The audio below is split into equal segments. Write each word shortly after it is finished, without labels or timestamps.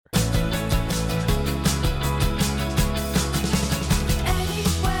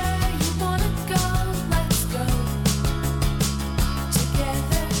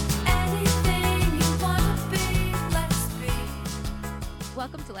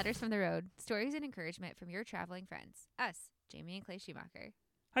Letters from the Road, stories and encouragement from your traveling friends. Us, Jamie and Clay Schumacher.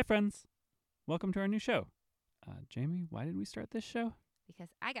 Hi, friends. Welcome to our new show. Jamie, why did we start this show? Because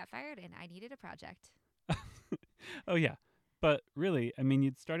I got fired and I needed a project. Oh, yeah. But really,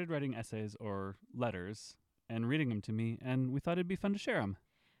 you'd started writing essays or letters and reading them to me, and we thought it'd be fun to share them.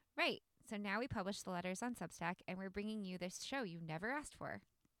 Right. So now we publish the letters on Substack, and we're bringing you this show you never asked for.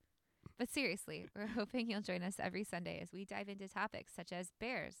 But seriously, we're hoping you'll join us every Sunday as we dive into topics such as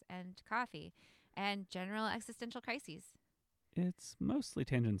bears and coffee and general existential crises. It's mostly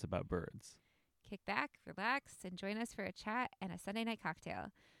tangents about birds. Kick back, relax, and join us for a chat and a Sunday night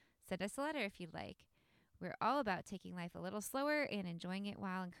cocktail. Send us a letter if you'd like. We're all about taking life a little slower and enjoying it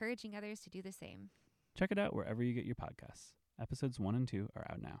while encouraging others to do the same. Check it out wherever you get your podcasts. Episodes 1 and 2 are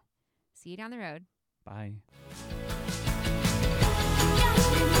out now. See you down the road. Bye.